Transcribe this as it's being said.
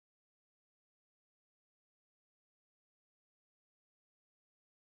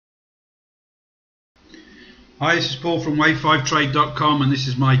Hi, this is Paul from Wave5trade.com, and this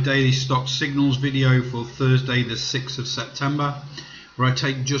is my daily stock signals video for Thursday the 6th of September, where I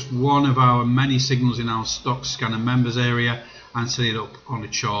take just one of our many signals in our stock scanner members area and set it up on a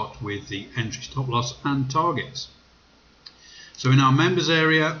chart with the entry, stop loss and targets. So in our members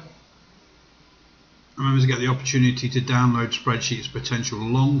area, members get the opportunity to download spreadsheets, potential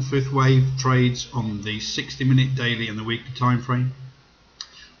long fifth wave trades on the 60-minute daily and the weekly time frame.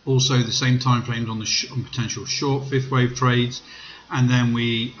 Also the same time frames on the potential short fifth wave trades, and then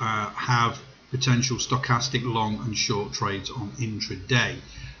we have potential stochastic long and short trades on intraday.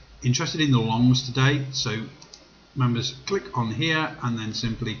 Interested in the longs today, so members click on here and then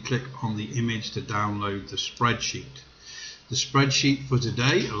simply click on the image to download the spreadsheet. The spreadsheet for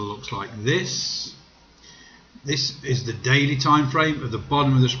today looks like this. This is the daily time frame. At the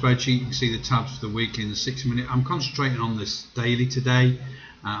bottom of the spreadsheet you can see the tabs for the weekly and the 60-minute. I'm concentrating on this daily today.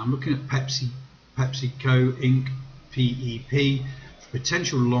 I'm looking at PepsiCo Inc. PEP,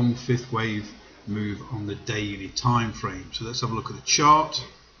 potential long fifth wave move on the daily time frame. So let's have a look at the chart.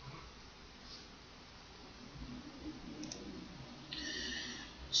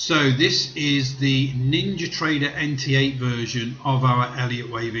 So this is the NinjaTrader NT8 version of our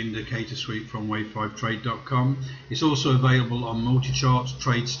Elliott Wave indicator suite from Wave5trade.com. It's also available on multi-charts,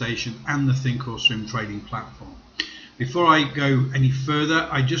 TradeStation and the Thinkorswim trading platform. Before I go any further,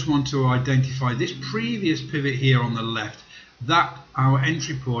 I just want to identify this previous pivot here on the left. That our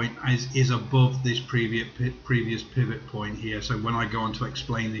entry point is above this previous pivot point here. So when I go on to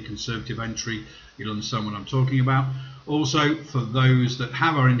explain the conservative entry, you'll understand what I'm talking about. Also, for those that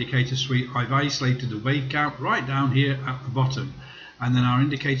have our indicator suite, I've isolated the wave count right down here at the bottom, and then our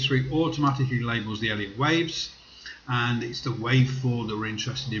indicator suite automatically labels the Elliott waves, and it's the wave 4 that we're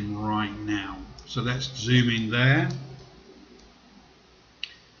interested in right now. So let's zoom in there.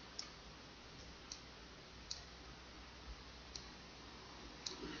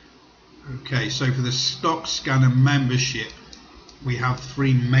 Okay, so for the stock scanner membership, we have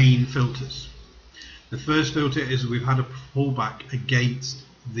three main filters. The first filter is we've had a pullback against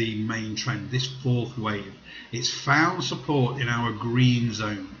the main trend, this fourth wave. It's found support in our green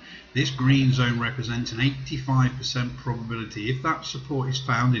zone. This green zone represents an 85% probability. If that support is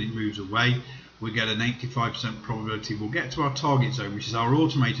found and it moves away, we get an 85% probability we'll get to our target zone, which is our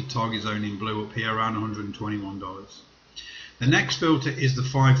automated target zone in blue up here around $121. The next filter is the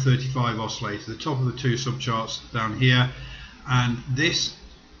 535 oscillator, the top of the two subcharts down here, and this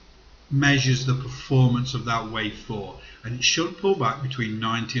measures the performance of that wave 4, and it should pull back between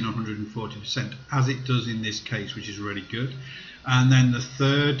 90 and 140%, as it does in this case, which is really good. And then the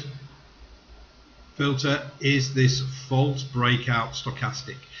third filter is this false breakout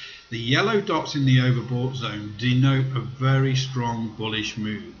stochastic. The yellow dots in the overbought zone denote a very strong bullish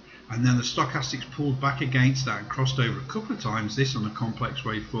move, and then the stochastics pulled back against that and crossed over a couple of times, this on a complex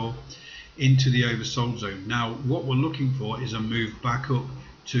wave 4, into the oversold zone. Now what we're looking for is a move back up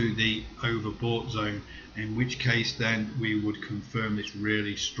to the overbought zone, in which case then we would confirm this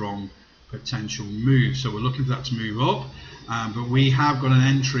really strong potential move. So we're looking for that to move up, but we have got an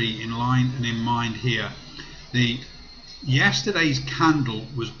entry in line and in mind here. Yesterday's candle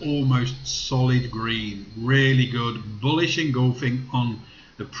was almost solid green, really good, bullish engulfing on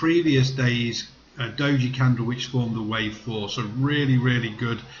the previous day's doji candle, which formed the wave 4. So really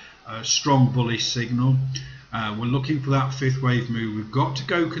good, strong bullish signal. We're looking for that fifth wave move. We've got to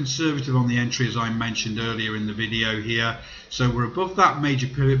go conservative on the entry, as I mentioned earlier in the video here. So we're above that major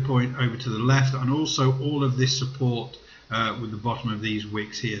pivot point over to the left, and also all of this support with the bottom of these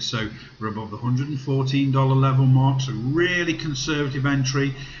wicks here. So we're above the $114 level mark, so really conservative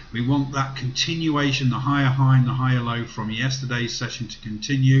entry. We want that continuation, the higher high and the higher low from yesterday's session to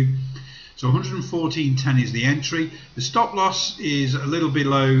continue. So 114.10 is the entry. The stop loss is a little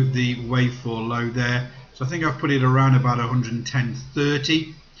below the wave 4 low there. So I think I've put it around about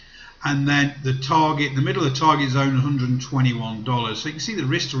 110.30, and then the target, the middle of the target zone, $121. So you can see the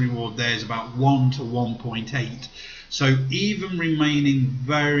risk to reward there is about 1 to 1.8. So even remaining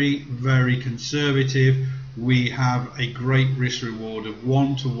very conservative, we have a great risk reward of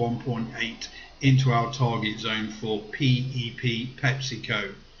 1 to 1.8 into our target zone for PEP,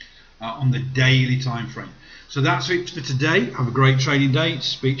 PepsiCo, on the daily time frame. So that's it for today. Have a great trading day.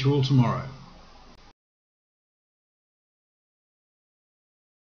 Speak to you all tomorrow.